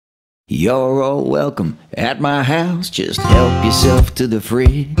You're all welcome at my house. Just help yourself to the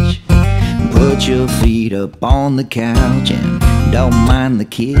fridge. Put your feet up on the couch and don't mind the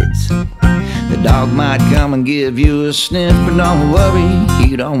kids. The dog might come and give you a sniff, but don't worry,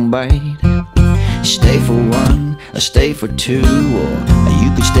 he don't bite. Stay for one, or stay for two, or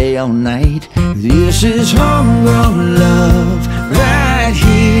you could stay all night. This is homegrown love right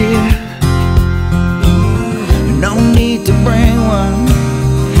here. No need to bring one,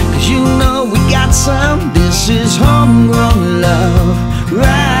 'cause you know we got some. This is homegrown love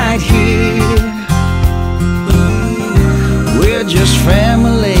right here. We're just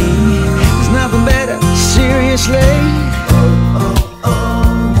family, there's nothing better, seriously.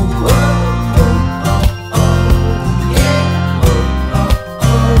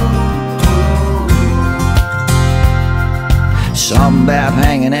 Something about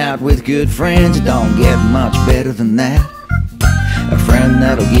hanging out with good friends, it don't get much better than that. A friend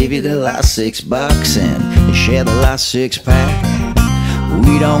that'll give you the last $6 and share the last 6-pack.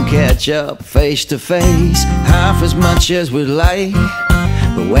 We don't catch up face to face half as much as we'd like,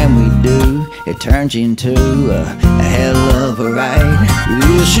 but when we do, it turns into a hell of a ride.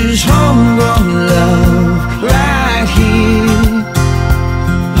 This is homegrown love right here.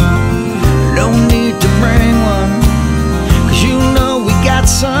 Don't need to bring one, 'cause you know we got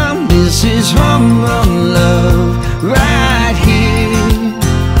some. This is homegrown love right here.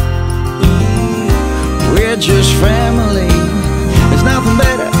 We're just family, there's nothing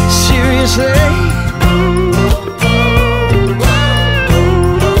better, seriously.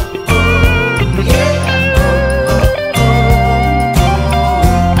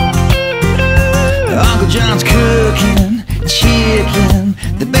 Uncle John's cooking chicken,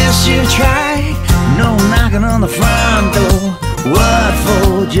 the best you've tried. No knocking on the front door, what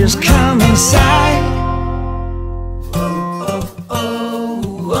for? Just come inside.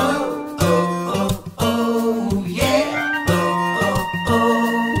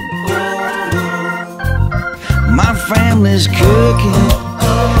 My family's cooking,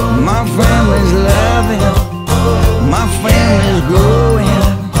 my family's loving, my family's growing.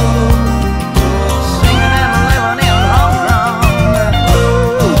 Singing and living in homegrown.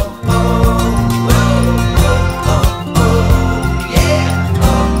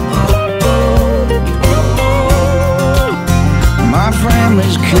 My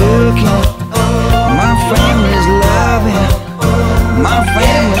family's cooking.